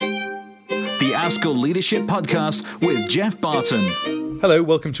Askell Leadership Podcast with Jeff Barton. Hello,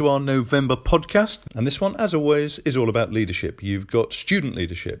 welcome to our November podcast. And this one, as always, is all about leadership. You've got student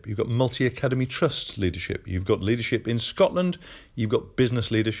leadership, you've got multi-academy trust leadership, you've got leadership in Scotland, you've got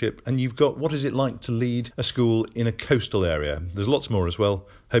business leadership, and you've got what is it like to lead a school in a coastal area. There's lots more as well.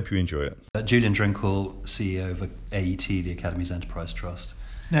 Hope you enjoy it. Julian Drinkle, CEO of AET, the Academy's Enterprise Trust.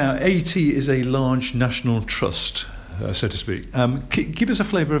 Now, AET is a large national trust, so to speak. Give us a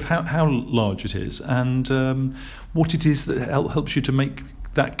flavour of how large it is and what it is that helps you to make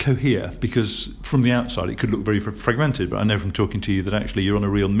that cohere, because from the outside it could look very fragmented, but I know from talking to you that actually you're on a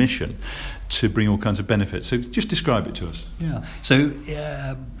real mission to bring all kinds of benefits. So just describe it to us. Yeah. So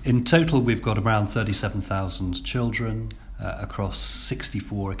in total we've got around 37,000 children across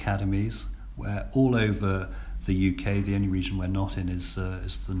 64 academies, where all over the UK. The only region we're not in is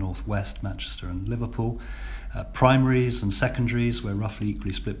the northwest, Manchester and Liverpool. Primaries and secondaries, we're roughly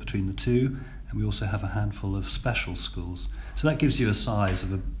equally split between the two, and we also have a handful of special schools. So that gives you a size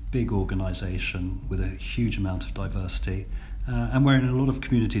of a big organisation with a huge amount of diversity, and we're in a lot of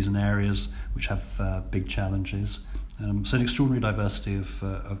communities and areas which have big challenges. So an extraordinary diversity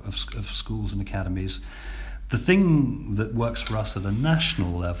of schools and academies. The thing that works for us at a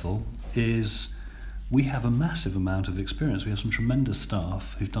national level is we have a massive amount of experience. We have some tremendous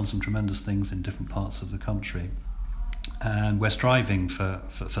staff who've done some tremendous things in different parts of the country. And we're striving for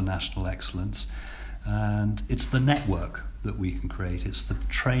national excellence. And it's the network that we can create. It's the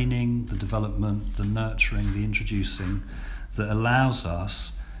training, the development, the nurturing, the introducing that allows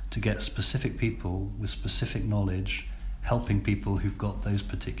us to get specific people with specific knowledge helping people who've got those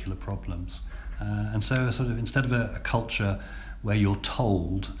particular problems. And so sort of instead of a culture where you're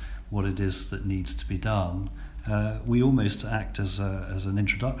told what it is that needs to be done, we almost act as an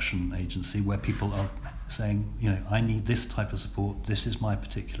introduction agency where people are saying, I need this type of support, this is my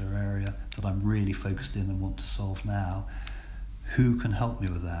particular area that I'm really focused in and want to solve now. Who can help me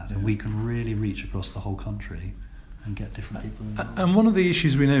with that? And we can really reach across the whole country and get different people involved. And one of the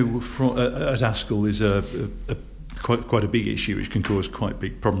issues we know at Askell is quite a big issue which can cause quite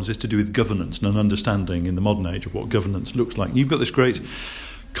big problems, is to do with governance and an understanding in the modern age of what governance looks like. And you've got this great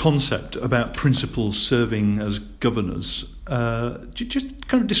concept about principals serving as governors. Just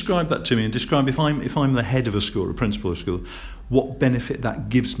kind of describe that to me, and describe if I'm the head of a school, a principal of a school, what benefit that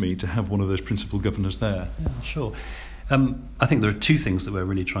gives me to have one of those principal governors there. Yeah, sure. I think there are two things that we're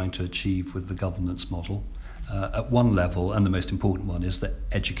really trying to achieve with the governance model. At one level, and the most important one, is that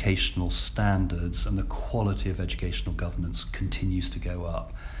educational standards and the quality of educational governance continues to go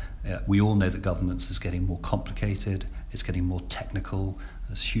up. We all know that governance is getting more complicated, it's getting more technical,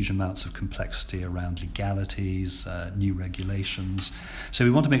 there's huge amounts of complexity around legalities, new regulations. So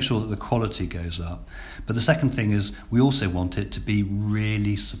we want to make sure that the quality goes up. But the second thing is we also want it to be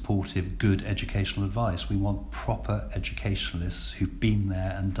really supportive, good educational advice. We want proper educationalists who've been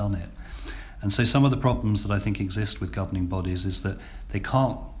there and done it. And so some of the problems that I think exist with governing bodies is that they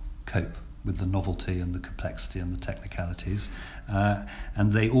can't cope with the novelty and the complexity and the technicalities,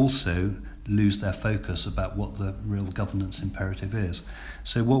 and they also lose their focus about what the real governance imperative is.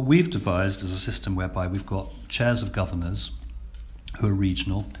 So what we've devised is a system whereby we've got chairs of governors who are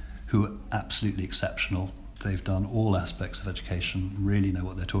regional, who are absolutely exceptional. They've done all aspects of education, really know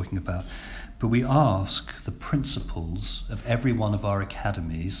what they're talking about. But we ask the principals of every one of our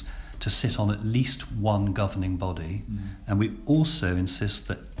academies to sit on at least one governing body, and we also insist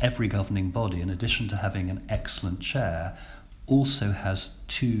that every governing body, in addition to having an excellent chair, also has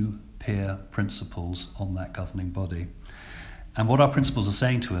two peer principals on that governing body. And what our principals are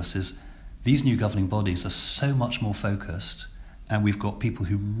saying to us is these new governing bodies are so much more focused, and we've got people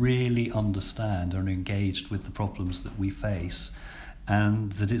who really understand and are engaged with the problems that we face,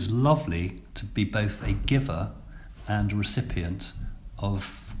 and that it's lovely to be both a giver and a recipient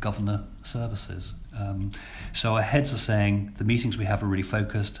of governor services. So our heads are saying the meetings we have are really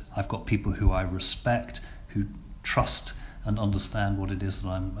focused. I've got people who I respect, who trust and understand what it is that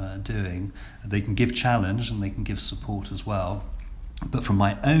I'm doing. They can give challenge and they can give support as well. But from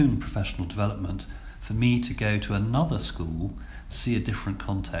my own professional development, for me to go to another school, see a different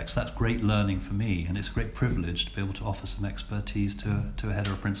context, that's great learning for me, and it's a great privilege to be able to offer some expertise to a head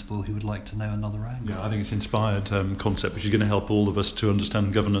or a principal who would like to know another angle. Yeah, I think it's an inspired concept which is going to help all of us to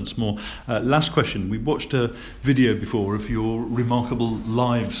understand governance more. Last question. We watched a video before of your Remarkable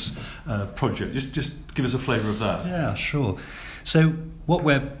Lives project. Just give us a flavour of that. Yeah, sure. So what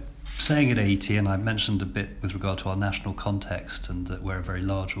we're saying at AET, and I mentioned a bit with regard to our national context and that we're a very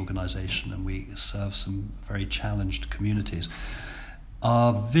large organisation and we serve some very challenged communities.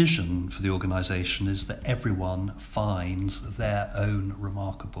 Our vision for the organisation is that everyone finds their own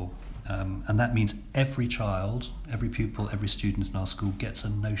remarkable. And that means every child, every pupil, every student in our school gets a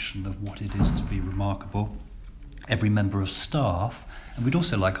notion of what it is to be remarkable. Every member of staff, and we'd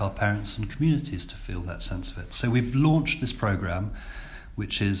also like our parents and communities to feel that sense of it. So we've launched this programme,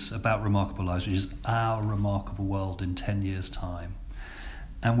 which is about remarkable lives, which is our remarkable world in 10 years' time.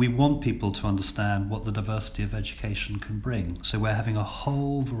 And we want people to understand what the diversity of education can bring. So we're having a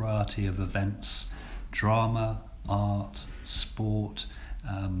whole variety of events, drama, art, sport,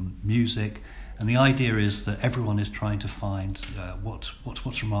 music, and the idea is that everyone is trying to find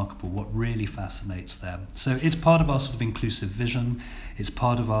what's remarkable, what really fascinates them. So it's part of our sort of inclusive vision. It's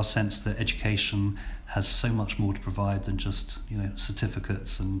part of our sense that education has so much more to provide than just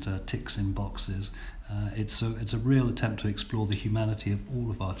certificates and ticks in boxes. It's a real attempt to explore the humanity of all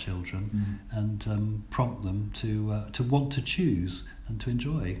of our children and prompt them to want to choose and to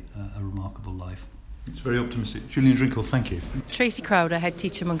enjoy a remarkable life. It's very optimistic. Julian Drinkle, thank you. Tracy Crowder, head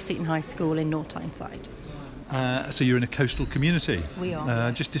teacher, Monk Seton High School in North Tyneside. So you're in a coastal community. We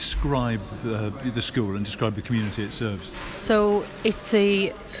are. Just describe the school and describe the community it serves. So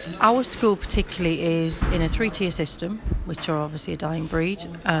our school particularly is in a 3-tier system, which are obviously a dying breed.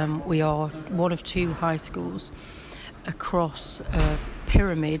 We are one of 2 high schools across a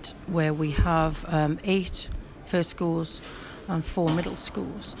pyramid where we have 8 first schools and 4 middle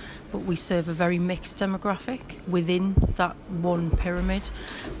schools, but we serve a very mixed demographic within that one pyramid.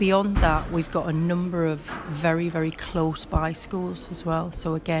 Beyond that, we've got a number of very, very close by schools as well.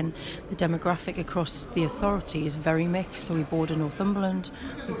 So again, the demographic across the authority is very mixed. So we border Northumberland,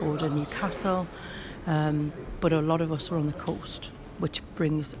 we border Newcastle, but a lot of us are on the coast, which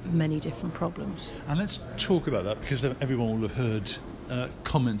brings many different problems. And let's talk about that, because everyone will have heard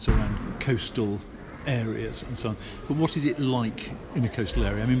comments around coastal areas and so on. But what is it like in a coastal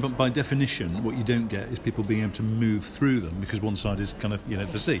area? I mean, but by definition, what you don't get is people being able to move through them, because one side is kind of,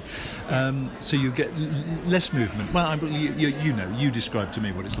 the sea. So you get less movement. Well, you describe to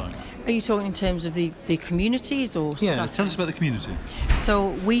me what it's like. Are you talking in terms of the communities or Yeah, staff? tell us about the community. So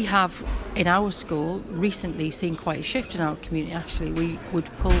we have, in our school, recently seen quite a shift in our community, actually. We would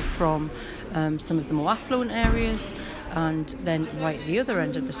pull from some of the more affluent areas, and then right at the other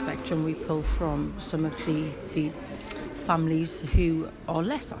end of the spectrum, we pull from some of the families who are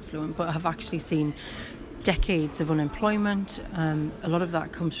less affluent but have actually seen decades of unemployment. A lot of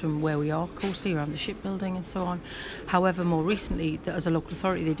that comes from where we are coastally, around the shipbuilding and so on. However, more recently, as a local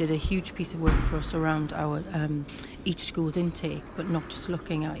authority, they did a huge piece of work for us around our each school's intake, but not just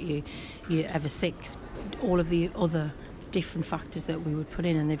looking at your Ever 6, all of the other different factors that we would put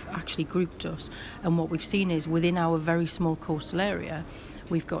in, and they've actually grouped us. And what we've seen is within our very small coastal area,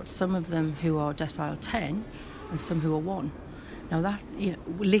 we've got some of them who are decile 10 and some who are 1. Now that's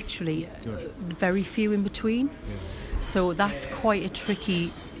literally very few in between. Yeah. So that's quite a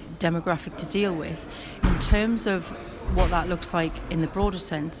tricky demographic to deal with. In terms of what that looks like in the broader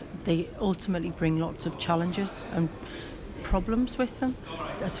sense, they ultimately bring lots of challenges and problems with them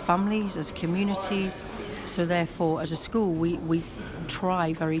as families, as communities. So therefore, as a school, we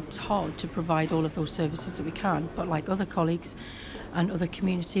try very hard to provide all of those services that we can, but like other colleagues and other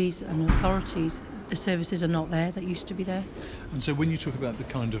communities and authorities, the services are not there that used to be there. And so when you talk about the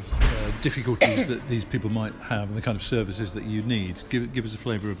kind of difficulties that these people might have and the kind of services that you need, give us a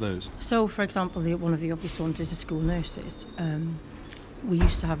flavour of those. So for example, one of the obvious ones is the school nurses. We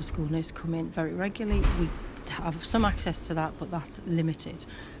used to have a school nurse come in very regularly. We have some access to that, but that's limited.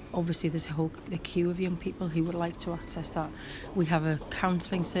 Obviously, there's a queue of young people who would like to access that. We have a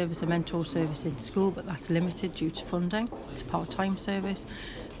counselling service, a mentor service in school, but that's limited due to funding. It's a part-time service.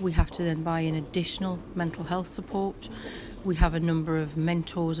 We have to then buy in additional mental health support. We have a number of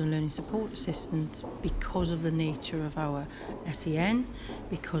mentors and learning support assistants because of the nature of our SEN,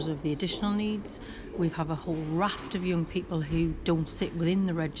 because of the additional needs. We have a whole raft of young people who don't sit within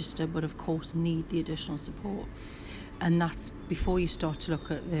the register, but of course need the additional support. And that's before you start to look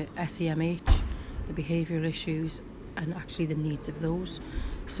at the SEMH, the behavioural issues, and actually the needs of those.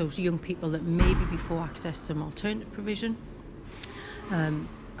 So young people that maybe before access some alternative provision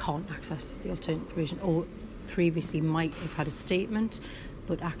can't access the alternative provision, or previously might have had a statement,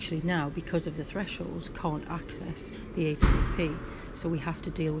 but actually now, because of the thresholds, can't access the HCP. So we have to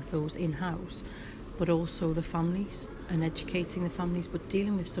deal with those in-house, but also the families and educating the families, but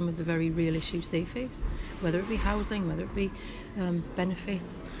dealing with some of the very real issues they face, whether it be housing, whether it be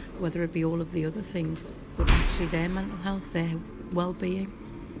benefits, whether it be all of the other things, but actually their mental health, their well-being.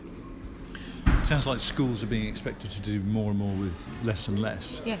 It sounds like schools are being expected to do more and more with less and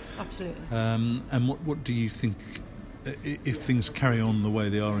less. Yes, absolutely. And what do you think if things carry on the way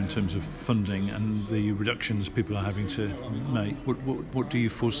they are in terms of funding and the reductions people are having to make, what do you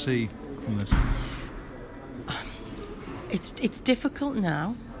foresee from this? It's difficult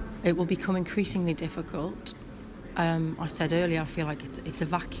now. It will become increasingly difficult. I said earlier, I feel like it's a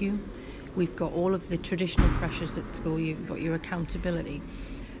vacuum. We've got all of the traditional pressures at school. You've got your accountability,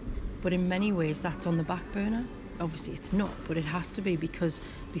 but in many ways that's on the back burner. Obviously, it's not, but it has to be, because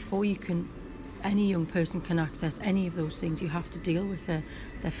before any young person can access any of those things, you have to deal with their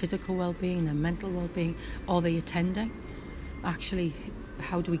physical well-being, their mental well-being. Are they attending? Actually,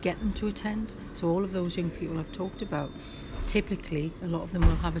 how do we get them to attend? So all of those young people I've talked about, typically a lot of them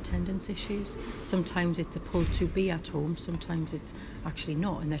will have attendance issues. Sometimes it's a pull to be at home, sometimes it's actually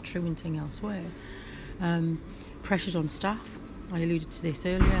not, and they're truanting elsewhere. Pressures on staff, I alluded to this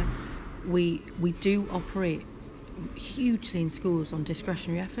earlier. We do operate hugely in schools on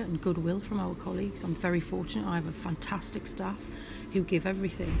discretionary effort and goodwill from our colleagues. I'm very fortunate. I have a fantastic staff who give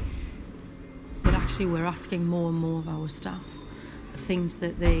everything, but actually we're asking more and more of our staff things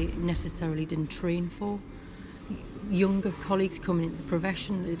that they necessarily didn't train for. Younger colleagues coming into the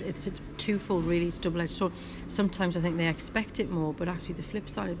profession, it's twofold really, it's double-edged sword. Sometimes I think they expect it more, but actually the flip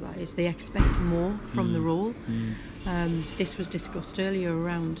side of that is they expect more from the role. This was discussed earlier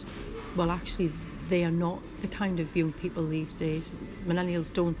around, well, actually they are not the kind of young people these days.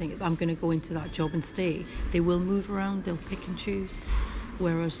 Millennials don't think, I'm going to go into that job and stay. They will move around, they'll pick and choose.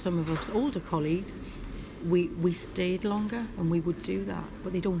 Whereas some of us older colleagues, we stayed longer and we would do that,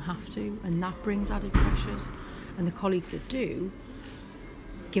 but they don't have to, and that brings added pressures. And the colleagues that do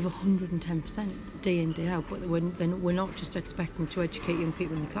give 110% day in, day out, but we're not just expecting to educate young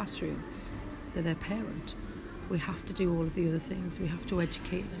people in the classroom. They're their parent. We have to do all of the other things. We have to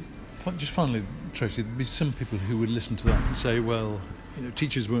educate them. Just finally, Tracy, there'd be some people who would listen to that and say, well,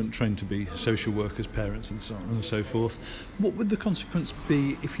 teachers weren't trained to be social workers, parents and so on and so forth. What would the consequence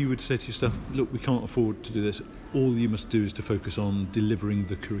be if you would say to your staff, look, we can't afford to do this, all you must do is to focus on delivering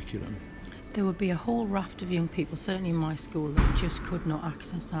the curriculum? There would be a whole raft of young people, certainly in my school, that just could not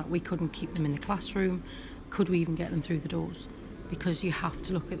access that. We couldn't keep them in the classroom. Could we even get them through the doors? Because you have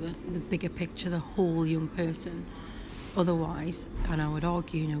to look at the bigger picture, the whole young person. Otherwise, and I would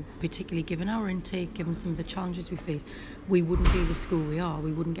argue, particularly given our intake, given some of the challenges we face, we wouldn't be the school we are.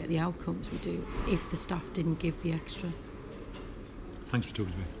 We wouldn't get the outcomes we do if the staff didn't give the extra. Thanks for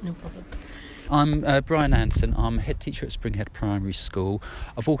talking to me. No problem. I'm Brian Anderson. I'm head teacher at Springhead Primary School.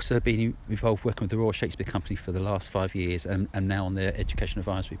 I've also been involved working with the Royal Shakespeare Company for the last 5 years, and now on their education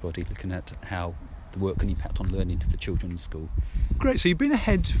advisory body, looking at how the work can impact on learning for children in school. Great, so you've been a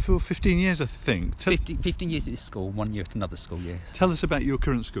head for 15 years, I think. 15 years at this school, 1 year at another school, yes. Tell us about your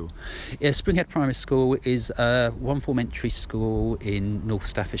current school. Yeah, Springhead Primary School is one form entry school in North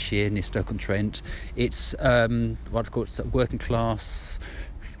Staffordshire near Stoke-on-Trent. It's what I call it, a working class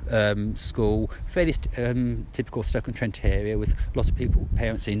school, fairly typical Stoke-on-Trent area, with a lot of people,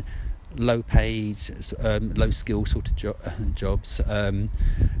 parents in low paid, low skill sort of jobs,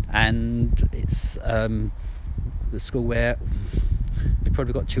 and it's the school where we've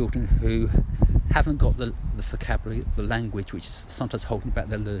probably got children who haven't got the vocabulary, the language, which is sometimes holding back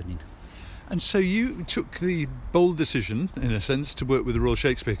their learning. And so you took the bold decision, in a sense, to work with the Royal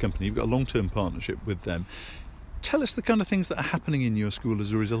Shakespeare Company. You've got a long-term partnership with them. Tell us the kind of things that are happening in your school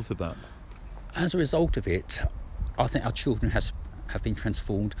as a result of that. As a result of it, I think our children have been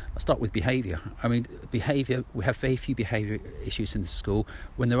transformed. I'll start with behaviour. I mean, behaviour, we have very few behaviour issues in the school.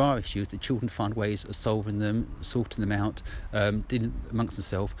 When there are issues, the children find ways of solving them, sorting them out, dealing amongst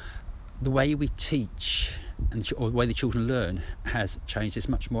themselves. The way we teach or the way the children learn has changed. It's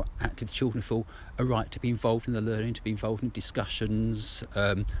much more active. The children feel a right to be involved in the learning, to be involved in discussions,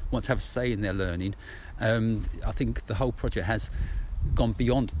 want to have a say in their learning. I think the whole project has gone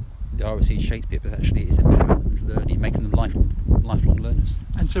beyond the RSC Shakespeare, but actually is empowering learning, making them lifelong learners.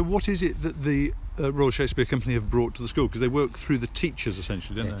 And so what is it that the Royal Shakespeare Company have brought to the school? Because they work through the teachers,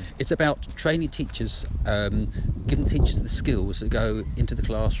 essentially, don't they? It's about training teachers, giving teachers the skills that go into the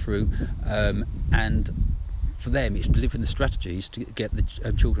classroom, and for them it's delivering the strategies to get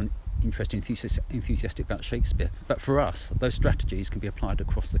the children interested, enthusiastic about Shakespeare. But for us, those strategies can be applied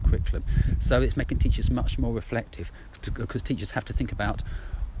across the curriculum. So it's making teachers much more reflective, because teachers have to think about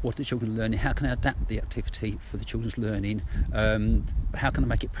what are the children learning, how can I adapt the activity for the children's learning, how can I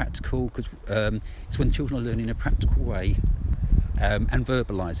make it practical, because it's when children are learning in a practical way and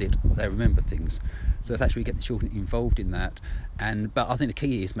verbalise it, they remember things. So it's actually get the children involved in that. But I think the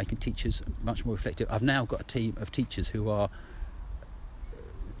key is making teachers much more reflective. I've now got a team of teachers who are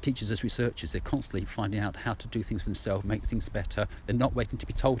teachers as researchers, they're constantly finding out how to do things for themselves, make things better. They're not waiting to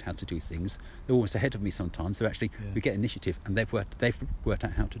be told how to do things. They're almost ahead of me sometimes. So actually, we get initiative, and they've worked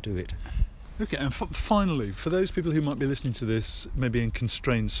out how to do it. Okay, and finally, for those people who might be listening to this, maybe in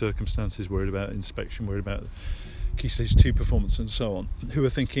constrained circumstances, worried about inspection, worried about Key Stage 2 performance and so on, who are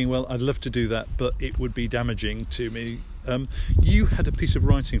thinking, well, I'd love to do that, but it would be damaging to me. You had a piece of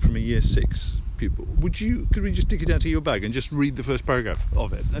writing from a Year 6 pupil. Could we just dig it out of your bag and just read the first paragraph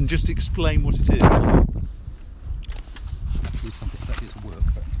of it and just explain what it is? Something that is work.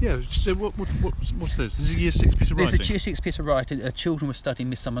 Yeah, so what's this? This is a Year 6 piece of writing? There's a Year 6 piece of writing. Children were studying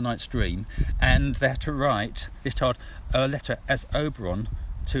Midsummer Night's Dream, and they had to write, this child, a letter as Oberon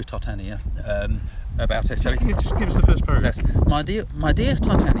to Titania about her. So just give us the first paragraph. Says, my dear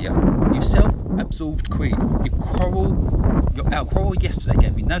Titania, you self-absorbed queen, our quarrel yesterday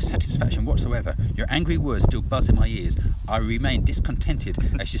gave me no satisfaction whatsoever. Your angry words still buzz in my ears. I remain discontented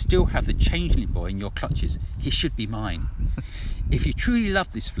as you still have the changeling boy in your clutches. He should be mine. If you truly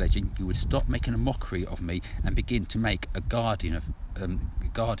loved this fledgling, you would stop making a mockery of me and begin to make a guardian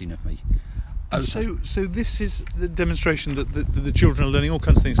of me. So this is the demonstration that the children are learning all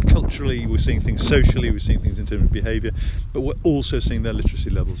kinds of things culturally. We're seeing things socially. We're seeing things in terms of behaviour, but we're also seeing their literacy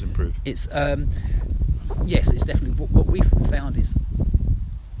levels improve. It's yes, it's definitely what we've found is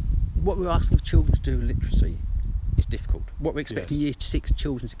what we're asking of children to do in literacy is difficult. What we're expecting Year 6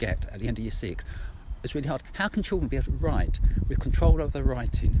 children to get at the end of Year 6. It's really hard. How can children be able to write with control over their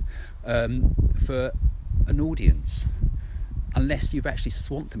writing for an audience unless you've actually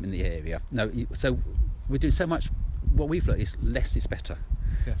swamped them in the area? So we're doing so much. What we've learned is less is better.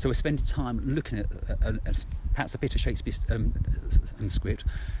 Yeah. So we're spending time looking at perhaps a bit of Shakespeare's script,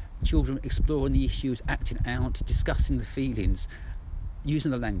 children exploring the issues, acting out, discussing the feelings,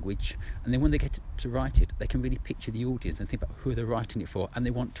 using the language, and then when they get to write it, they can really picture the audience and think about who they're writing it for, and they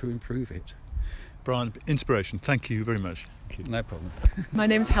want to improve it. Brian, inspiration. Thank you very much. No problem. My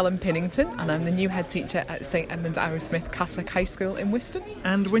name's Helen Pinnington, and I'm the new head teacher at St Edmunds Arrowsmith Catholic High School in Wiston.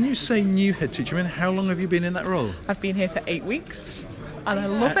 And when you say new head teacher, I mean, how long have you been in that role? I've been here for 8 weeks, and I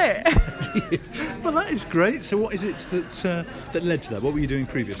love it. Well, that is great. So what is it that led to that? What were you doing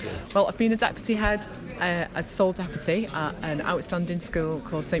previously? Well, I've been a deputy head, a sole deputy at an outstanding school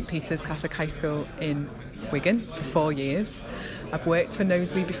called St Peter's Catholic High School in Wigan for 4 years. I've worked for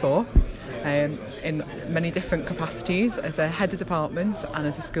Knowsley before, in many different capacities as a head of department and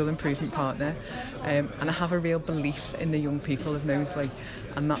as a school improvement partner, and I have a real belief in the young people of Knowsley,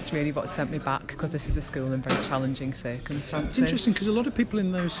 and that's really what sent me back, because this is a school in very challenging circumstances. It's interesting, because a lot of people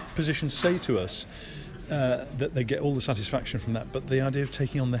in those positions say to us that they get all the satisfaction from that, but the idea of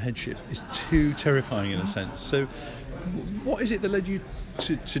taking on the headship is too terrifying in a sense. So what is it that led you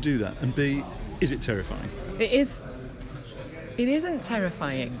to do that, and B, is it terrifying? It isn't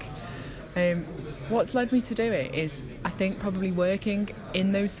terrifying. What's led me to do it is, I think, probably working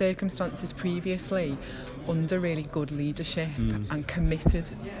in those circumstances previously under really good leadership and committed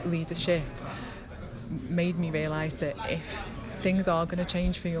leadership made me realise that if things are going to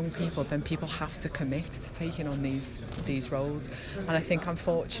change for young people, then people have to commit to taking on these roles. And I think I'm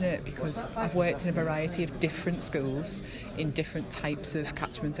fortunate because I've worked in a variety of different schools in different types of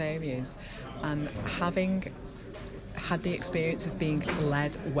catchment areas, and having had the experience of being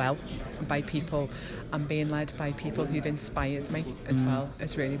led well by people and being led by people who've inspired me as well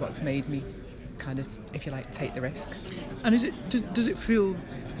is really what's made me kind of, if you like, take the risk. And does it feel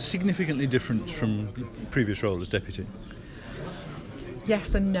significantly different from the previous role as deputy?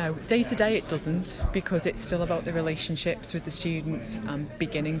 Yes and no. Day to day it doesn't, because it's still about the relationships with the students and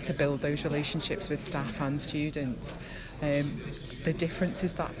beginning to build those relationships with staff and students. The difference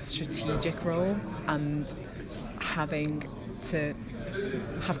is that strategic role and having to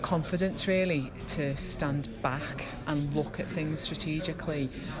have confidence really to stand back and look at things strategically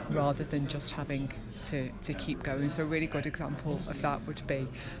rather than just having to keep going. So a really good example of that would be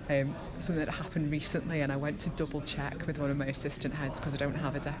something that happened recently, and I went to double check with one of my assistant heads, because I don't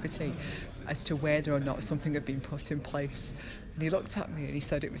have a deputy, as to whether or not something had been put in place. And he looked at me and he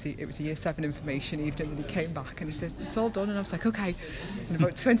said it was a Year 7 information evening, and he came back and he said, it's all done. And I was like, okay. And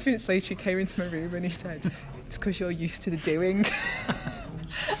about 20 minutes later he came into my room and he said, it's because you're used to the doing.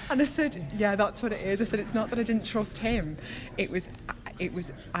 And I said, yeah, that's what it is. I said, it's not that I didn't trust him. It was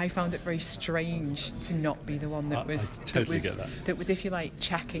I found it very strange to not be the one that was if you like,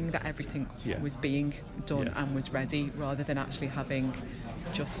 checking that everything was being done and was ready, rather than actually having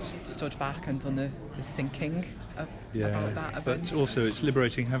just stood back and done the thinking about that event. But also it's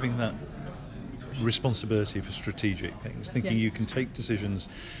liberating having that responsibility for strategic things, thinking you can take decisions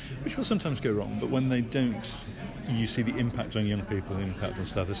which will sometimes go wrong, but when they don't, you see the impact on young people, the impact on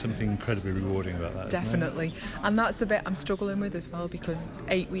staff. There's something incredibly rewarding about that. Definitely. And that's the bit I'm struggling with as well, because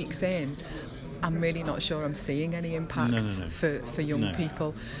 8 weeks in, I'm really not sure I'm seeing any impact for young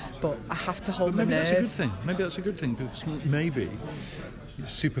people. But I have to hold my nerve. Maybe that's a good thing, because maybe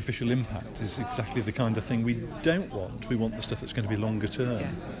superficial impact is exactly the kind of thing we don't want. We want the stuff that's going to be longer term.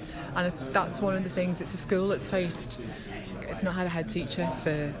 Yeah. And that's one of the things. It's a school that's it's not had a head teacher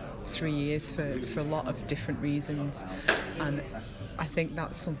for 3 years for a lot of different reasons, and I think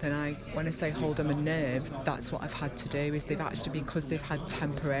that's something when I say hold them a nerve, that's what I've had to do, is because they've had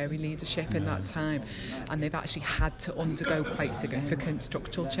temporary leadership in that time, and they've actually had to undergo quite significant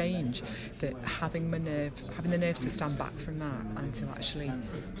structural change, that having the nerve to stand back from that and to actually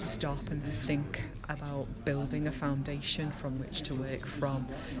stop and think about building a foundation from which to work from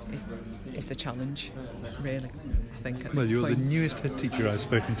is the challenge, really, I think, at this you're point. The newest head teacher I've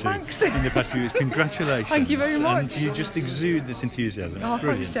spoken to Thanks. in the past few years. Congratulations. Thank you very much. And you just exude this enthusiasm. It's brilliant.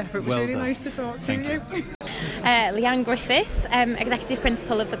 Thanks, Jeff. It was really nice to talk to you. Leanne Griffiths, Executive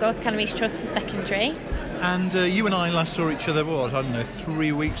Principal of the Gorse Academies Trust for Secondary. And you and I last saw each other,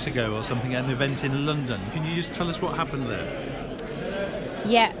 3 weeks ago or something, at an event in London. Can you just tell us what happened there?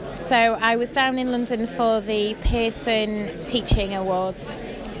 Yeah, so I was down in London for the Pearson Teaching Awards,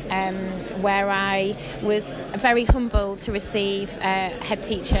 where I was very humbled to receive Head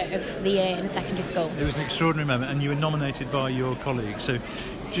Teacher of the Year in a secondary school. It was an extraordinary moment, and you were nominated by your colleagues. So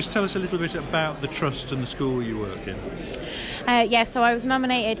just tell us a little bit about the trust and the school you work in. So I was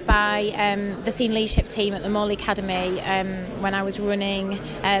nominated by the senior leadership team at the Morley Academy when I was running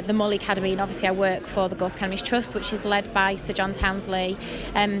the Morley Academy, and obviously I work for the Gorse Academies Trust, which is led by Sir John Townsley.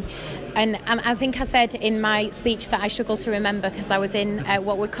 And I think I said in my speech that I struggle to remember because I was in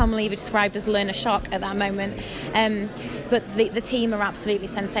what would commonly be described as learner shock at that moment. But the team are absolutely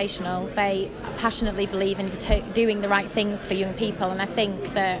sensational. They passionately believe in doing the right things for young people, and I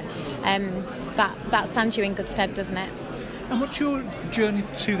think that that stands you in good stead, doesn't it? And what's your journey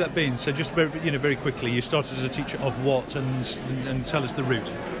to that been? So just very quickly, you started as a teacher of what, and tell us the route.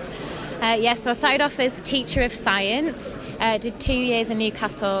 So I started off as a teacher of science, did 2 years in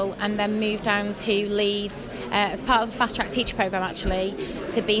Newcastle, and then moved down to Leeds as part of the fast track teacher programme, actually,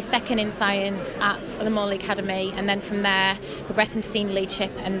 to be second in science at the Morley Academy, and then from there progressed into senior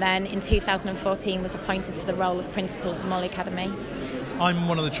leadership, and then in 2014 was appointed to the role of principal at the Morley Academy. I'm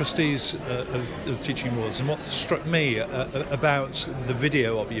one of the trustees of Teaching Awards, and what struck me about the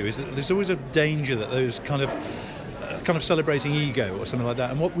video of you is that there's always a danger that those kind of celebrating ego or something like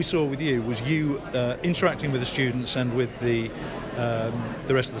that. And what we saw with you was you interacting with the students and with the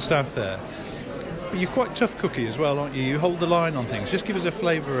rest of the staff there. But you're quite tough cookie as well, aren't you? You hold the line on things. Just give us a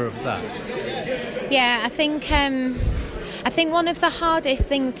flavour of that. Yeah, I think one of the hardest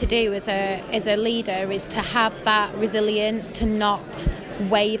things to do as a leader is to have that resilience, to not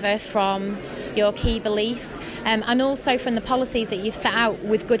waver from your key beliefs, and also from the policies that you've set out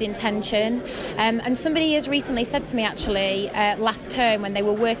with good intention. And somebody has recently said to me, actually, last term when they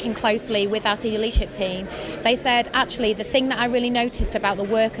were working closely with our senior leadership team, they said, actually, the thing that I really noticed about the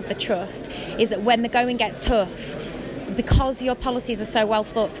work of the Trust is that when the going gets tough, because your policies are so well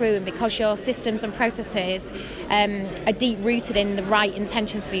thought through and because your systems and processes are deep rooted in the right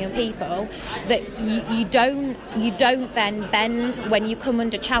intentions for young people, that you don't then bend when you come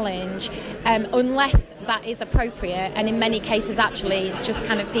under challenge, unless that is appropriate, and in many cases actually it's just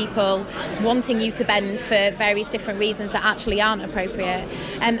kind of people wanting you to bend for various different reasons that actually aren't appropriate,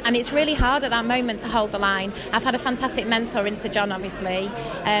 and it's really hard at that moment to hold the line. I've had a fantastic mentor in Sir John, obviously,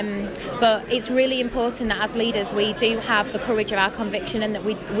 but it's really important that as leaders we do have the courage of our conviction, and that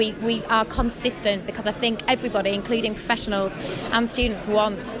we are consistent, because I think everybody, including professionals and students,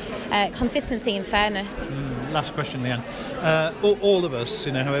 want consistency and fairness. Last question, Leanne. All of us,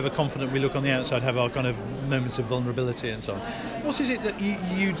 however confident we look on the outside, have our kind of moments of vulnerability and so on. What is it that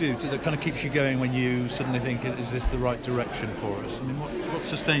you do that kind of keeps you going when you suddenly think, is this the right direction for us? I mean, what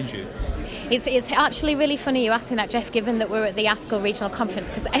sustains you? It's actually really funny you ask me that, Jeff, given that we're at the ASCL Regional Conference,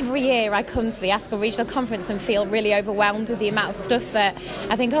 because every year I come to the ASCL Regional Conference and feel really overwhelmed with the amount of stuff that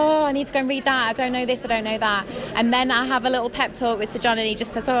I think, I need to go and read that, I don't know this, I don't know that. And then I have a little pep talk with Sir John, and he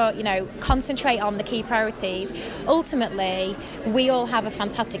just says, concentrate on the key priorities. Ultimately, we all have a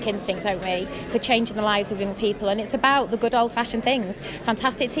fantastic instinct, don't we, for changing the lives of young people, and it's about the good old-fashioned things: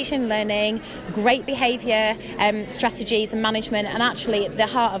 fantastic teaching and learning, great behaviour strategies and management, and actually at the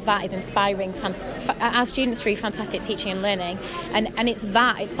heart of that is inspiring our students through fantastic teaching and learning, and it's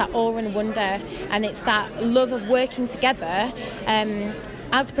that awe and wonder, and it's that love of working together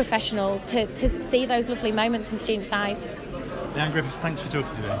as professionals to see those lovely moments in students' eyes. Leanne Griffiths, thanks for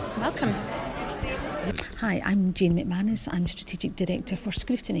talking today. Welcome. Hi, I'm Jane McManus. I'm Strategic Director for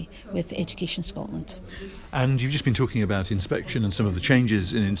Scrutiny with Education Scotland. And you've just been talking about inspection and some of the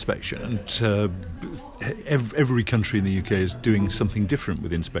changes in inspection. And every country in the UK is doing something different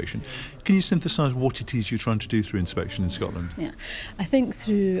with inspection. Can you synthesise what it is you're trying to do through inspection in Scotland? Yeah, I think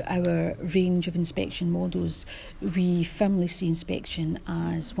through our range of inspection models, we firmly see inspection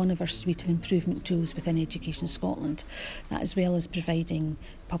as one of our suite of improvement tools within Education Scotland, that as well as providing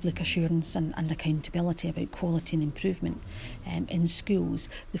public assurance and accountability about quality and improvement in schools.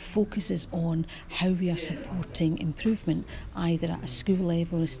 The focus is on how we are supporting improvement either at a school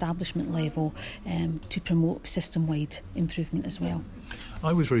level or establishment level to promote system-wide improvement as well.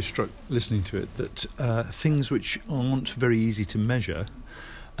 I was very struck listening to it that things which aren't very easy to measure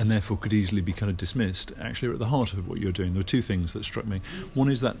and therefore could easily be kind of dismissed actually are at the heart of what you're doing. There were two things that struck me.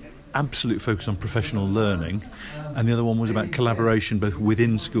 One is that absolute focus on professional learning, and the other one was about collaboration both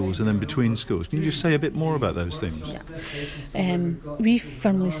within schools and then between schools. Can you just say a bit more about those things? Yeah. We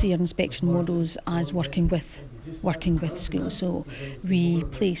firmly see our inspection models as working with schools. So we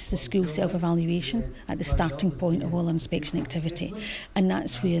place the school self-evaluation at the starting point of all our inspection activity, and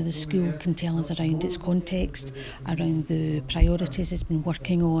that's where the school can tell us around its context, around the priorities it's been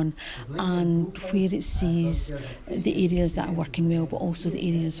working on, and where it sees the areas that are working well but also the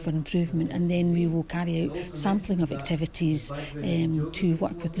areas for improvement. And then we will carry out sampling of activities to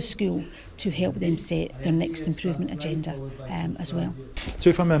work with the school to help them set their next improvement agenda as well. So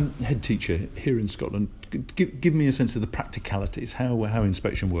if I'm a head teacher here in Scotland, give me a sense of the practicalities, how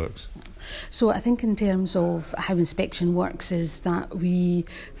inspection works. So I think in terms of how inspection works is that we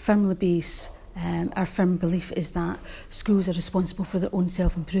firmly base our firm belief is that schools are responsible for their own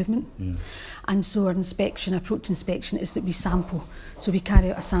self-improvement. Yeah. And so our approach to inspection is that we sample. So we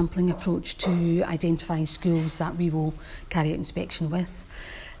carry out a sampling approach to identifying schools that we will carry out inspection with.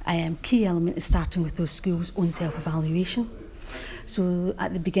 Key element is starting with those schools' own self-evaluation. So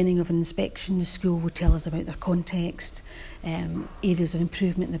at the beginning of an inspection, the school will tell us about their context, areas of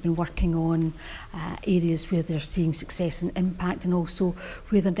improvement they've been working on, areas where they're seeing success and impact, and also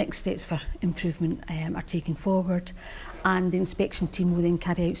where the next steps for improvement are taken forward. And the inspection team will then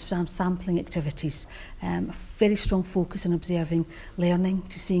carry out some sampling activities. A very strong focus on observing learning,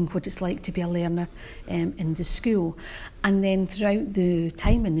 to seeing what it's like to be a learner in the school. And then throughout the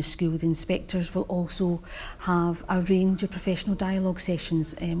time in the school, the inspectors will also have a range of professional dialogue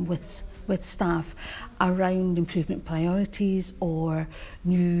sessions with staff around improvement priorities or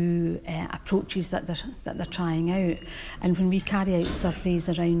new approaches that they're trying out. And when we carry out surveys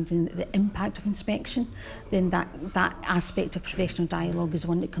around the impact of inspection, then that aspect of professional dialogue is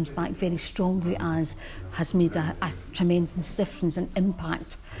one that comes back very strongly as has made a tremendous difference and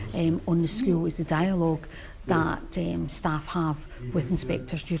impact on the school, is the dialogue that staff have with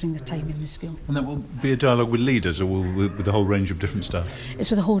inspectors during their time in the school. And that will be a dialogue with leaders, or with the whole range of different staff?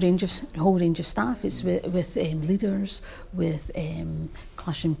 It's with a whole range of staff. It's with leaders, with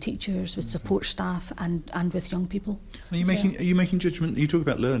classroom teachers, with support staff, and with young people. Are you making judgment? You talk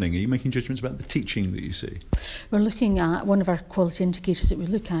about learning. Are you making judgments about the teaching that you see? We're looking at one of our quality indicators that we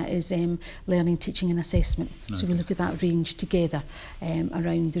look at is learning, teaching, and assessment. Okay. So we look at that range together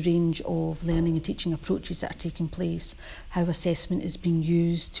around the range of learning and teaching approaches that are taking place, how assessment is being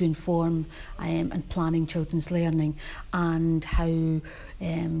used to inform and planning children's learning, and how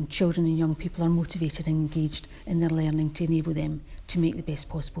children and young people are motivated and engaged in their learning to enable them to make the best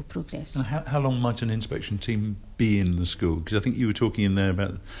possible progress. And how long might an inspection team be in the school? Because I think you were talking in there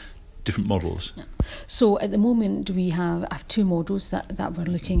about different models. Yeah. So at the moment we have two models that we're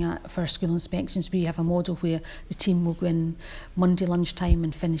looking at for school inspections. We have a model where the team will go in Monday lunchtime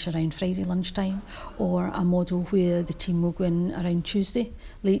and finish around Friday lunchtime, or a model where the team will go in around Tuesday,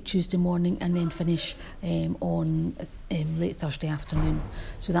 late Tuesday morning, and then finish on late Thursday afternoon.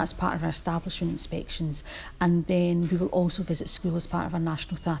 So that's part of our establishment inspections. And then we will also visit school as part of our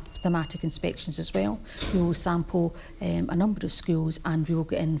national thematic inspections as well. We will sample a number of schools, and we will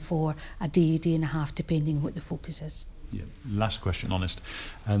get in for a day and a half, depending on what the focus is. Yeah. Last question, honest,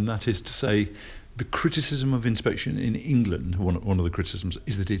 and that is to say, the criticism of inspection in England, one of the criticisms,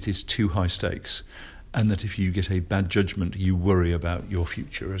 is that it is too high stakes, and that if you get a bad judgment, you worry about your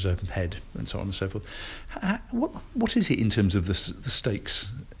future as a head, and so on and so forth. What is it in terms of the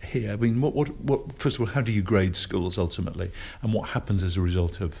stakes here? I mean, what? First of all, how do you grade schools ultimately, and what happens as a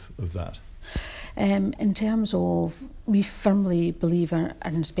result of that? In terms of, we firmly believe our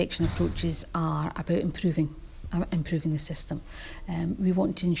inspection approaches are about improving the system. We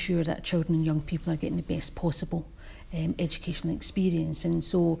want to ensure that children and young people are getting the best possible educational experience, and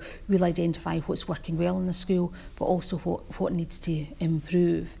so we'll identify what's working well in the school, but also what needs to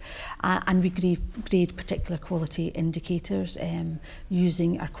improve. And we grade particular quality indicators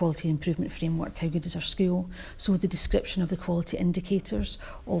using our quality improvement framework. How good is our school? So the description of the quality indicators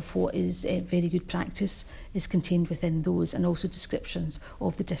of what is very good practice is contained within those, and also descriptions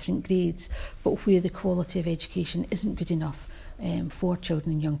of the different grades. But where the quality of education isn't good enough for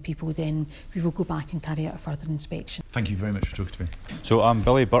children and young people, then we will go back and carry out a further inspection. Thank you very much for talking to me. So I'm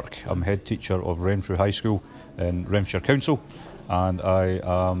Billy Burke, I'm head teacher of Renfrew High School in Renfrewshire Council, and I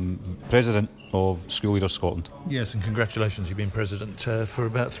am president of School Leaders Scotland. Yes, and congratulations, you've been president for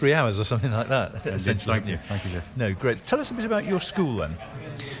about 3 hours or something like that. Essentially. Thank you, Jeff. No, great. Tell us a bit about your school then.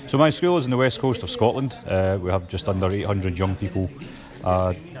 So my school is in the west coast of Scotland. We have just under 800 young people.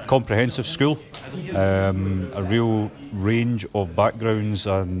 Comprehensive school, a real range of backgrounds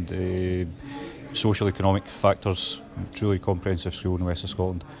and socio-economic factors. Truly comprehensive school in the west of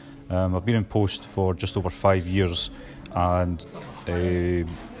Scotland. I've been in post for just over 5 years, and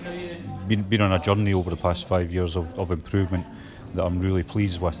been on a journey over the past 5 years of improvement that I'm really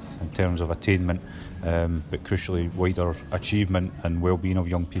pleased with in terms of attainment, but crucially wider achievement and well-being of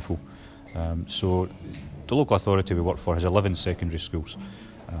young people. So the local authority we work for has 11 secondary schools,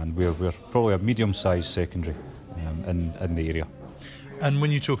 and we're probably a medium-sized secondary in the area. And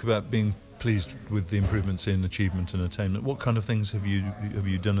when you talk about being pleased with the improvements in achievement and attainment, what kind of things have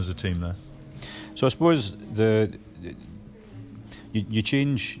you done as a team there? So I suppose you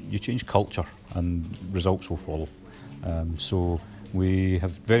change culture and results will follow. So we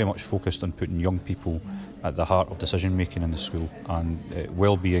have very much focused on putting young people at the heart of decision making in the school, and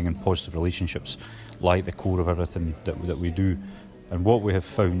well-being and positive relationships lie at the core of everything that we do. And what we have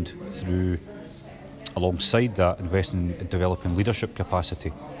found through, alongside that, investing in developing leadership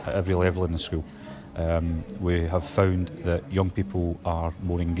capacity at every level in the school, we have found that young people are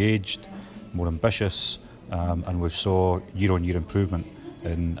more engaged, more ambitious, and we've saw year-on-year improvement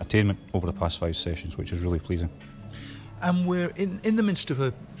in attainment over the past 5 sessions, which is really pleasing. And we're in the midst of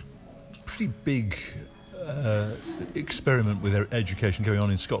a pretty big experiment with education going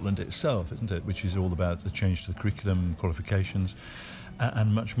on in Scotland itself, isn't it? Which is all about the change to the curriculum, qualifications,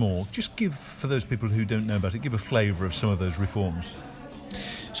 and much more. Just give, for those people who don't know about it, give a flavour of some of those reforms.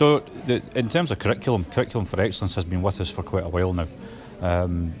 So, in terms of Curriculum for Excellence has been with us for quite a while now.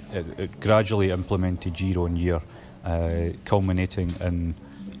 It gradually implemented year on year, culminating in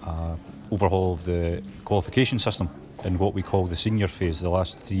overhaul of the qualification system in what we call the senior phase, the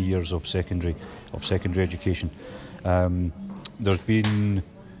last 3 years of secondary education. There's been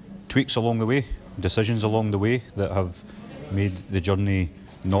tweaks along the way, decisions along the way that have made the journey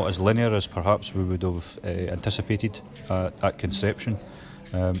not as linear as perhaps we would have anticipated at conception.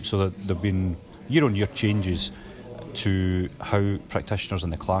 So that there have been year-on-year changes to how practitioners in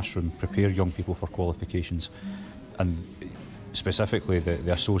the classroom prepare young people for qualifications, and specifically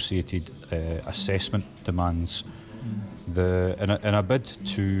the associated assessment demands. In a bid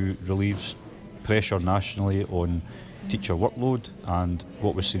to relieve pressure nationally on teacher workload and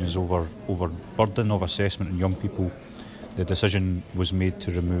what was seen as overburden of assessment in young people, the decision was made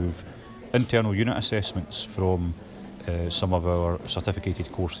to remove internal unit assessments from some of our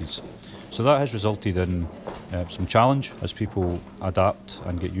certificated courses. So that has resulted in some challenge as people adapt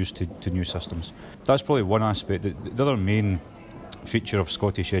and get used to new systems. That's probably one aspect. The other main feature of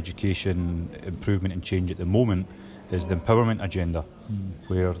Scottish education improvement and change at the moment is the empowerment agenda,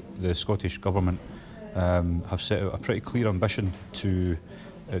 where the Scottish Government have set out a pretty clear ambition to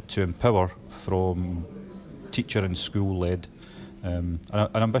empower from teacher and school-led, an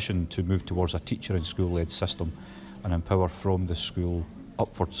ambition to move towards a teacher and school-led system, and empower from the school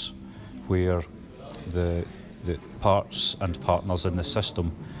upwards, where the parts and partners in the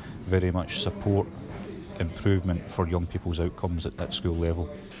system very much support improvement for young people's outcomes at school level.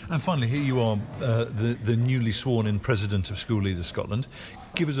 And finally, here you are, the newly sworn-in President of School Leaders Scotland.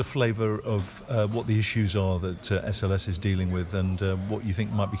 Give us a flavour of what the issues are that SLS is dealing with, and what you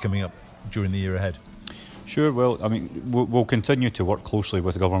think might be coming up during the year ahead. Sure, well, I mean, we'll continue to work closely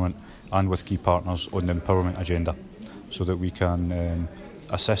with government and with key partners on the empowerment agenda, so that we can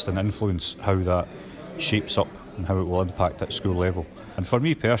assist and influence how that shapes up and how it will impact at school level. And for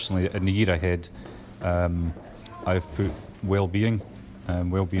me personally, in the year ahead, I've put well-being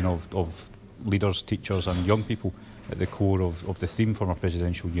of leaders, teachers and young people at the core of the theme for my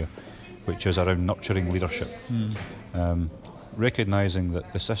presidential year, which is around nurturing leadership. Recognising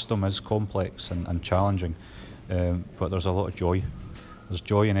that the system is complex and challenging, but there's a lot of joy. There's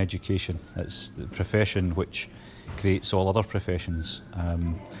joy in education. It's the profession which creates all other professions,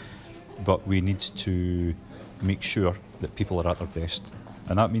 but we need to make sure that people are at their best.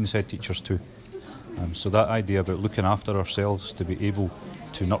 And that means head teachers too. So that idea about looking after ourselves to be able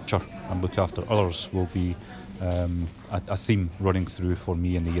to nurture and look after others will be a theme running through for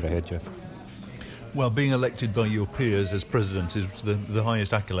me in the year ahead, Jeff. Well, being elected by your peers as president is the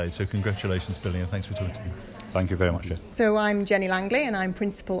highest accolade, so congratulations, Billy, and thanks for talking to me. Thank you very much, Jeff. So I'm Jenny Langley and I'm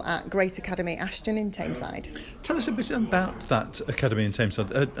principal at Great Academy Ashton in Tameside. Tell us a bit about that academy in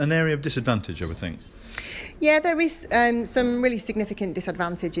Tameside, an area of disadvantage, I would think. Yeah, there is some really significant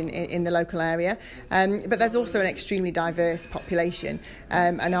disadvantage in the local area, but there's also an extremely diverse population,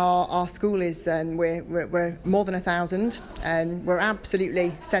 and our school is we're more than 1,000. We're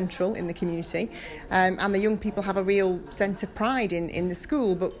absolutely central in the community, and the young people have a real sense of pride in the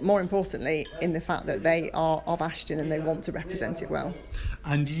school, but more importantly in the fact that they are of Ashton and they want to represent it well.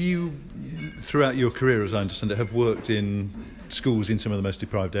 And you, throughout your career, as I understand it, have worked in schools in some of the most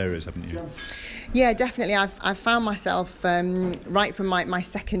deprived areas, haven't you? Yeah, definitely. I've found myself right from my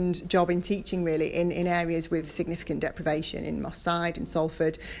second job in teaching, really, in areas with significant deprivation in Moss Side, in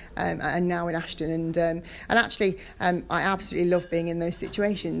Salford, and now in Ashton. And actually, I absolutely love being in those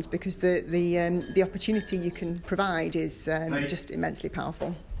situations because the opportunity you can provide is just immensely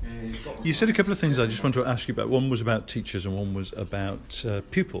powerful. You said a couple of things I just want to ask you about. One was about teachers and one was about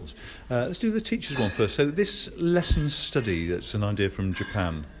pupils. Let's do the teachers one first. So this lesson study, that's an idea from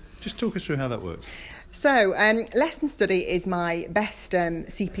Japan. Just talk us through how that works. So, lesson study is my best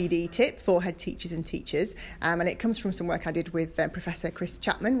CPD tip for head teachers and teachers, and it comes from some work I did with Professor Chris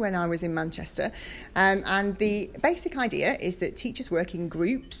Chapman when I was in Manchester. And the basic idea is that teachers work in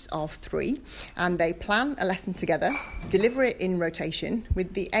groups of 3, and they plan a lesson together, deliver it in rotation,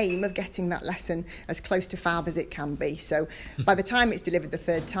 with the aim of getting that lesson as close to fab as it can be. So, by the time it's delivered the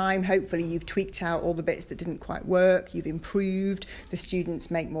 3rd time, hopefully you've tweaked out all the bits that didn't quite work, you've improved, the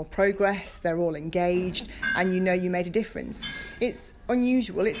students make more progress, they're all engaged, and you know you made a difference. It's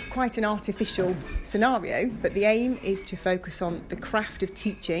unusual, it's quite an artificial scenario, but the aim is to focus on the craft of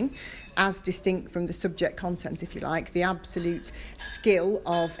teaching as distinct from the subject content, if you like, the absolute skill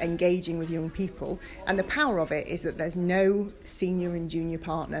of engaging with young people. And the power of it is that there's no senior and junior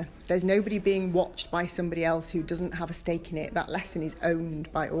partner. There's nobody being watched by somebody else who doesn't have a stake in it. That lesson is owned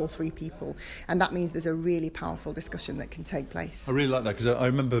by all 3 people. And that means there's a really powerful discussion that can take place. I really like that, because I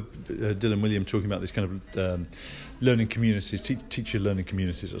remember Dylan William talking about this kind of learning communities, teacher learning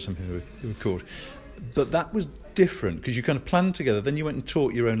communities or something they were called. But that was different because you kind of planned together, then you went and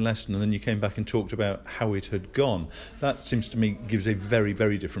taught your own lesson, and then you came back and talked about how it had gone. That seems to me gives a very,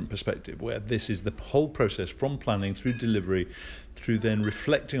 very different perspective, where this is the whole process from planning through delivery, through then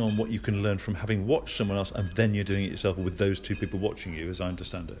reflecting on what you can learn from having watched someone else, and then you're doing it yourself with those 2 people watching you, as I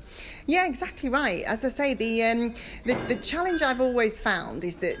understand it. Yeah, exactly right. As I say, the challenge I've always found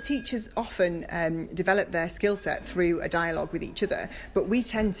is that teachers often develop their skill set through a dialogue with each other, but we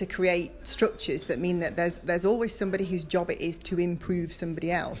tend to create structures that mean that there's always somebody whose job it is to improve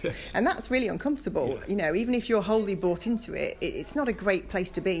somebody else, and that's really uncomfortable. You know, even if you're wholly bought into it, it's not a great place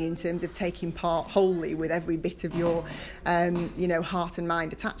to be in terms of taking part wholly with every bit of your heart and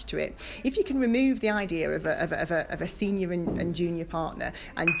mind attached to it. If you can remove the idea of a senior and junior partner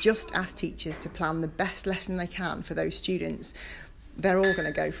and just ask teachers to plan the best lesson they can for those students, they're all going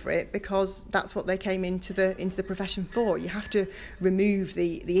to go for it because that's what they came into the profession for. You have to remove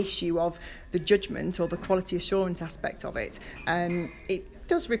the issue of the judgment or the quality assurance aspect of it. It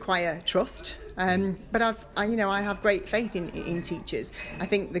does require trust, but I have great faith in teachers. I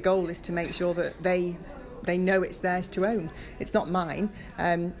think the goal is to make sure that they know it's theirs to own. It's not mine.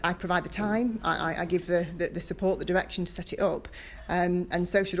 I provide the time, I give the support, the direction to set it up, and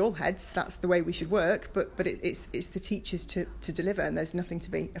so should all heads. That's the way we should work, but it's the teachers to deliver, and there's nothing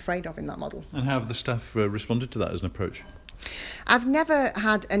to be afraid of in that model. And how have the staff responded to that as an approach? I've never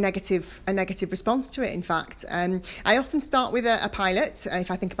had a negative response to it. In fact, I often start with a pilot.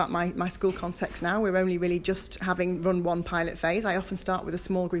 If I think about my school context now, we're only really just having run 1 pilot phase. I often start with a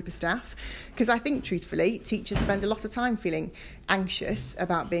small group of staff because I think, truthfully, teachers spend a lot of time feeling anxious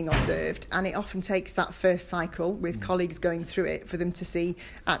about being observed, and it often takes that first cycle with colleagues going through it for them to see,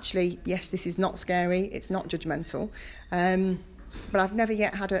 actually, yes, this is not scary, it's not judgmental. But I've never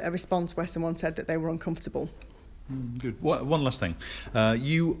yet had a response where someone said that they were uncomfortable. Good. One last thing.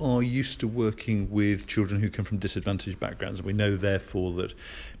 You are used to working with children who come from disadvantaged backgrounds, and we know, therefore, that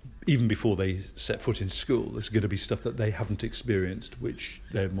even before they set foot in school, there's going to be stuff that they haven't experienced, which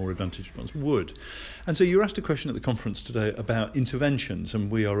their more advantaged ones would. And so you asked a question at the conference today about interventions,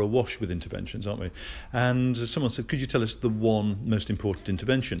 and we are awash with interventions, aren't we? And someone said, could you tell us the one most important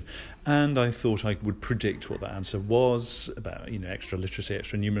intervention? And I thought I would predict what that answer was about, extra literacy,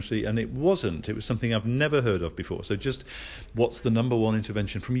 extra numeracy, and it wasn't. It was something I've never heard of before. So just what's the number one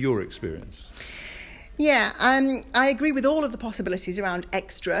intervention from your experience? Yeah, I agree with all of the possibilities around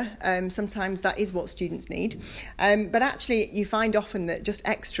extra. Sometimes that is what students need. But actually, you find often that just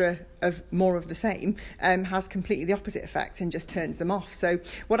extra of more of the same has completely the opposite effect and just turns them off. So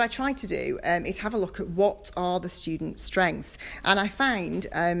what I try to do is have a look at what are the students' strengths. And I find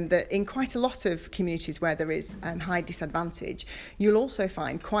that in quite a lot of communities where there is high disadvantage, you'll also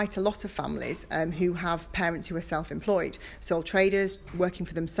find quite a lot of families who have parents who are self-employed, sole traders, working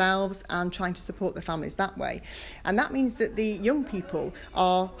for themselves and trying to support their families that way. And that means that the young people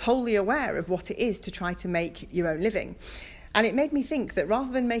are wholly aware of what it is to try to make your own living. And it made me think that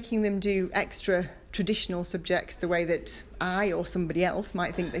rather than making them do extra traditional subjects the way that I or somebody else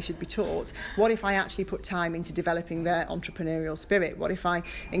might think they should be taught, what if I actually put time into developing their entrepreneurial spirit? What if I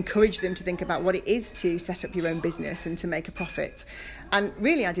encourage them to think about what it is to set up your own business and to make a profit? And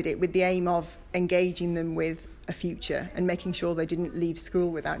really I did it with the aim of engaging them with a future and making sure they didn't leave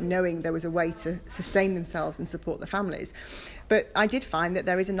school without knowing there was a way to sustain themselves and support their families. But I did find that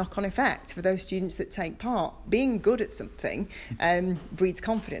there is a knock-on effect for those students that take part. Being good at something breeds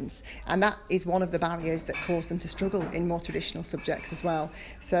confidence, and that is one of the barriers that cause them to struggle in more traditional subjects as well.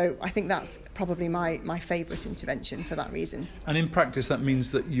 So I think that's probably my favourite intervention for that reason. And in practice that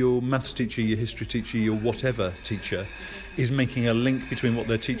means that your maths teacher, your history teacher, your whatever teacher is making a link between what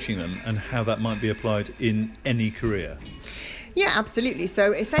they're teaching them and how that might be applied in any career. Yeah, absolutely.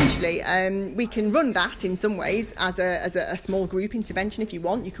 So essentially, we can run that in some ways as a small group intervention if you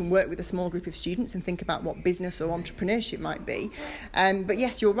want. You can work with a small group of students and think about what business or entrepreneurship might be. But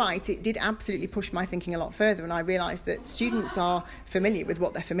yes, you're right. It did absolutely push my thinking a lot further, and I realised that students are familiar with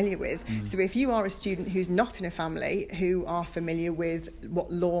what they're familiar with. So if you are a student who's not in a family who are familiar with what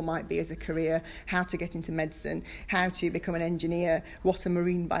law might be as a career, how to get into medicine, how to become an engineer, what a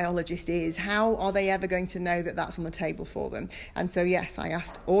marine biologist is, how are they ever going to know that that's on the table for them? And so, yes, I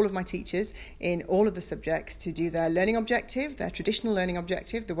asked all of my teachers in all of the subjects to do their learning objective, their traditional learning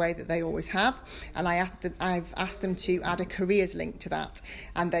objective, the way that they always have. And I've asked them to add a careers link to that.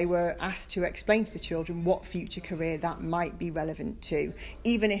 And they were asked to explain to the children what future career that might be relevant to,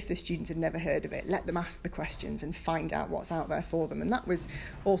 even if the students had never heard of it. Let them ask the questions and find out what's out there for them. And that was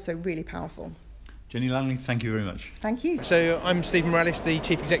also really powerful. Jenny Langley, thank you very much. Thank you. So I'm Stephen Morales, the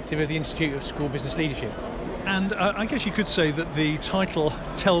Chief Executive of the Institute of School Business Leadership. And I guess you could say that the title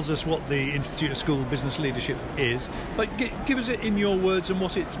tells us what the Institute of School Business Leadership is, but give us it in your words and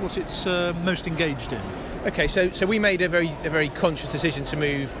what it's most engaged in. Okay, so we made a very conscious decision to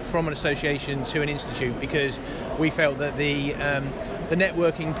move from an association to an institute because we felt that the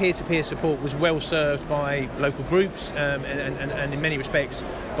networking, peer-to-peer support was well served by local groups and in many respects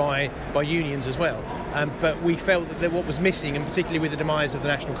by unions as well. But we felt that what was missing, and particularly with the demise of the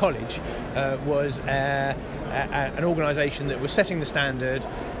National College, was an organisation that was setting the standard,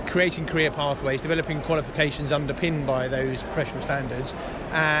 creating career pathways, developing qualifications underpinned by those professional standards,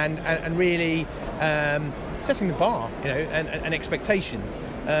 and really setting the bar, an expectation.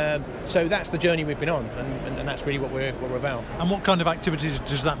 So that's the journey we've been on, and that's really what we're about. And what kind of activities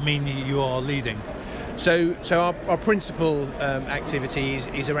does that mean you are leading? So our principal activity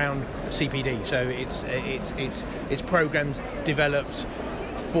is around CPD. So it's programs developed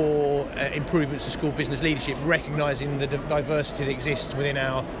for improvements to school business leadership, recognising the diversity that exists within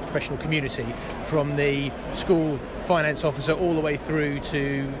our professional community, from the school finance officer all the way through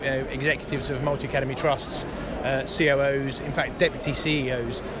to executives of multi-academy trusts, COOs, in fact deputy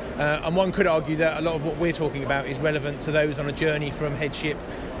CEOs. And one could argue that a lot of what we're talking about is relevant to those on a journey from headship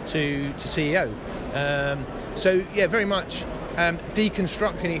to CEO. Very much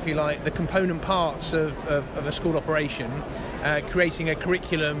deconstructing, if you like, the component parts of a school operation, creating a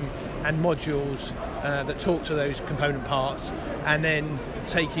curriculum and modules that talk to those component parts, and then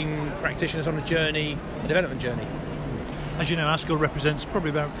taking practitioners on a development journey. As you know, our school represents probably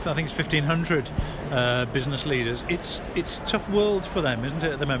about, I think it's 1,500 business leaders. It's a tough world for them, isn't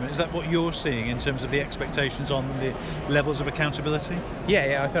it, at the moment? Is that what you're seeing in terms of the expectations on the levels of accountability?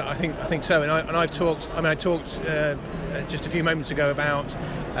 Yeah, I think so. And I talked just a few moments ago about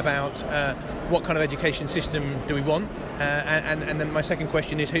what kind of education system do we want, and then my second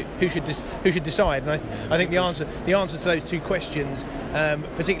question is who should decide. And I think the answer to those two questions,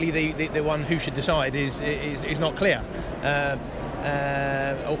 particularly the one who should decide, is not clear.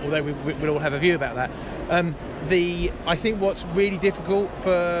 although we'll all have a view about that. I think what's really difficult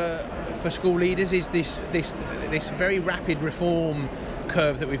for school leaders is this very rapid reform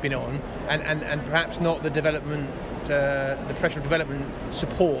curve that we've been on, and perhaps not the development, the professional development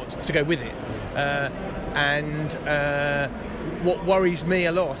support to go with it. What worries me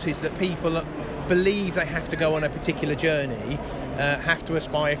a lot is that people believe they have to go on a particular journey, have to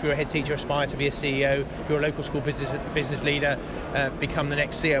aspire, if you're a head teacher, aspire to be a CEO, if you're a local school business leader, become the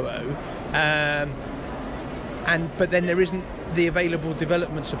next COO. But then there isn't the available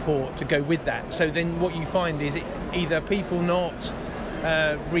development support to go with that. So then what you find is either people not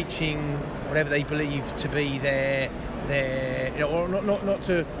reaching whatever they believe to be their or not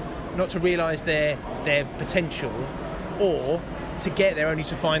to realise their potential, or to get there only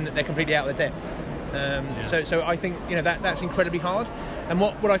to find that they're completely out of their depth. So I think that's incredibly hard. And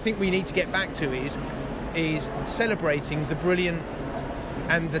what I think we need to get back to is celebrating the brilliant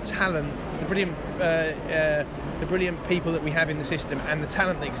and the talent, the brilliant people that we have in the system and the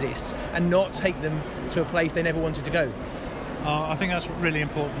talent that exists, and not take them to a place they never wanted to go. I think that's really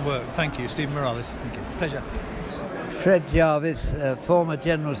important work. Thank you, Stephen Morales. Thank you. Pleasure. Fred Jarvis, former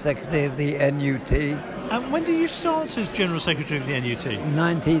General Secretary of the NUT. And when did you start as General Secretary of the NUT?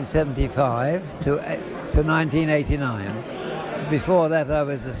 1975 to 1989. Before that I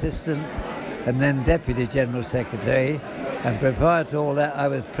was Assistant and then Deputy General Secretary, and prior to all that I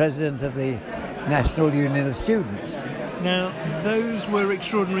was President of the National Union of Students. Now, those were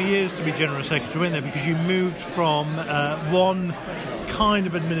extraordinary years to be General Secretary, weren't they? Because you moved from one kind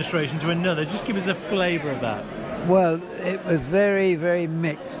of administration to another. Just give us a flavour of that. Well, it was very, very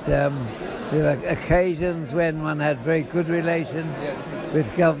mixed. There were occasions when one had very good relations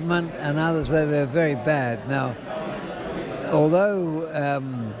with government, and others where they were very bad. Now, although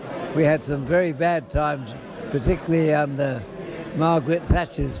we had some very bad times, particularly under Margaret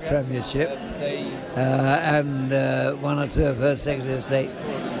Thatcher's premiership and one or two of her Secretaries of State.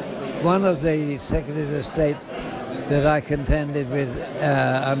 One of the Secretaries of State that I contended with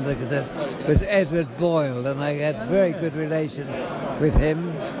was Edward Boyle, and I had very good relations with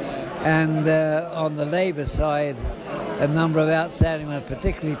him. And on the Labour side, a number of outstanding ones,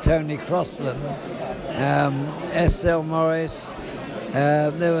 particularly Tony Crossland, Estelle Morris.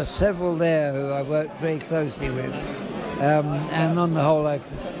 There were several there who I worked very closely with. And on the whole, I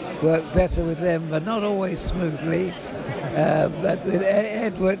worked better with them, but not always smoothly. But with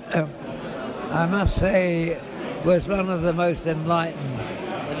Edward, I must say, was one of the most enlightened.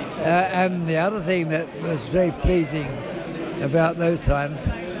 And the other thing that was very pleasing about those times,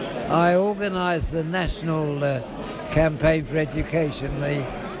 I organised the national campaign for education, the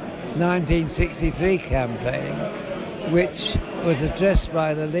 1963 campaign, which was addressed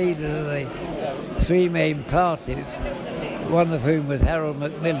by the leaders of the three main parties, one of whom was Harold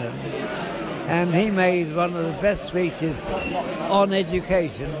Macmillan, and he made one of the best speeches on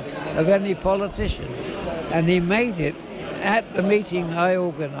education of any politician. And he made it at the meeting I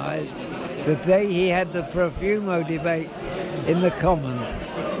organised the day he had the Profumo debate in the Commons,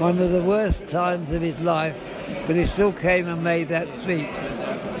 one of the worst times of his life, but he still came and made that speech.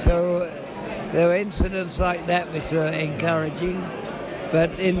 So there were incidents like that which were encouraging,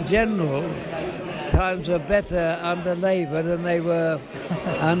 but in general, times were better under Labour than they were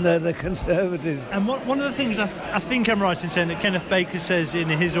under the Conservatives. And one of the things I think I'm right in saying that Kenneth Baker says in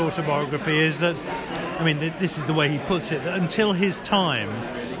his autobiography is that, I mean, this is the way he puts it, that until his time,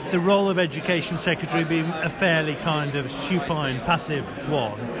 the role of Education Secretary being a fairly kind of supine, passive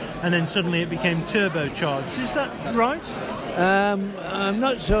one, and then suddenly it became turbocharged. Is that right? I'm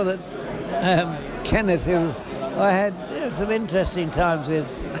not sure that Kenneth, who I had some interesting times with,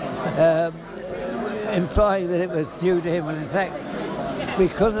 implying that it was due to him, and in fact,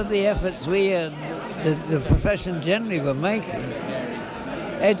 because of the efforts we and the profession generally were making,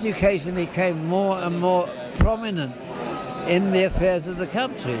 education became more and more prominent in the affairs of the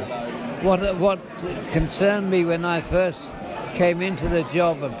country. What concerned me when I first came into the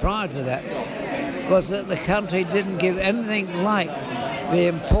job and prior to that was that the country didn't give anything like the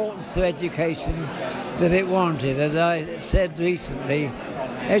importance to education that it warranted. As I said recently,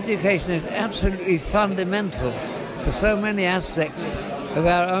 education is absolutely fundamental to so many aspects of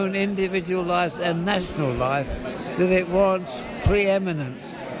our own individual lives and national life that it warrants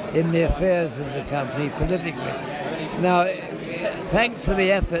preeminence in the affairs of the country politically. Now, thanks to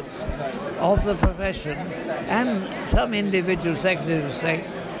the efforts of the profession and some individual secretaries of state,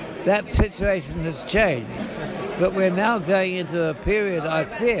 that situation has changed. But we're now going into a period, I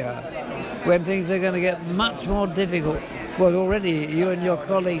fear, when things are going to get much more difficult. Well, already you and your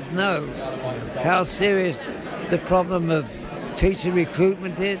colleagues know how serious the problem of teacher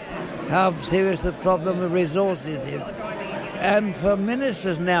recruitment is, how serious the problem of resources is. And for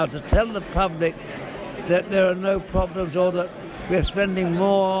ministers now to tell the public that there are no problems or that we're spending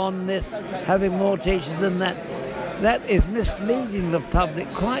more on this, having more teachers than that, that is misleading the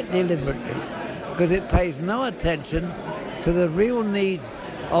public quite deliberately, because it pays no attention to the real needs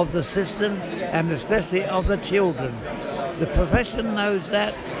of the system and especially of the children. The profession knows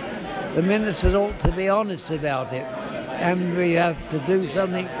that. The ministers ought to be honest about it, and we have to do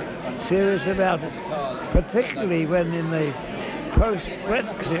something serious about it, particularly when in the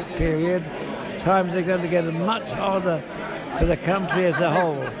post-Brexit period times are going to get much harder for the country as a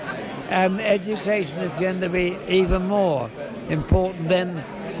whole, and education is going to be even more important then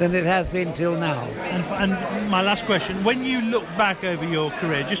than it has been till now. And my last question, when you look back over your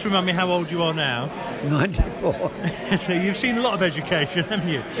career, just remind me how old you are now. 94. So you've seen a lot of education, haven't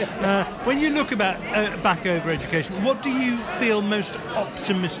you? When you look back over education, what do you feel most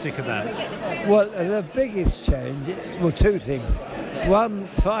optimistic about? Well, the biggest change, well, two things. One,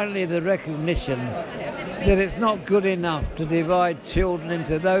 finally the recognition that it's not good enough to divide children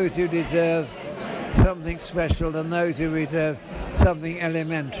into those who deserve something special and those who deserve something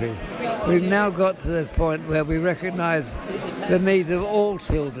elementary. We've now got to the point where we recognise the needs of all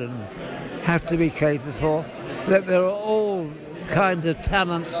children have to be catered for, that there are all kinds of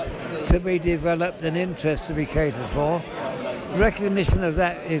talents to be developed and interests to be catered for. Recognition of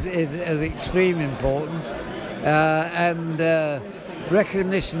that is extreme importance, and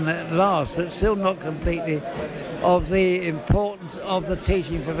recognition at last, but still not completely, of the importance of the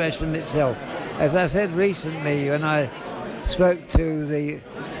teaching profession itself. As I said recently when I spoke to the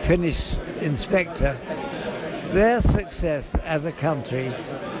Finnish inspector, their success as a country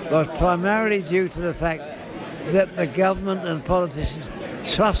was primarily due to the fact that the government and politicians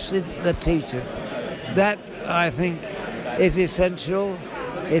trusted the teachers. That, I think, is essential.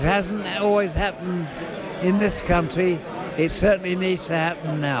 It hasn't always happened in this country. It certainly needs to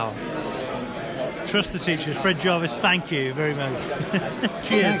happen now. Trust the teachers. Fred Jarvis, thank you very much.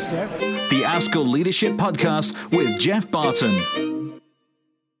 Cheers. Thanks, Jeff. The ASCL Leadership Podcast with Jeff Barton.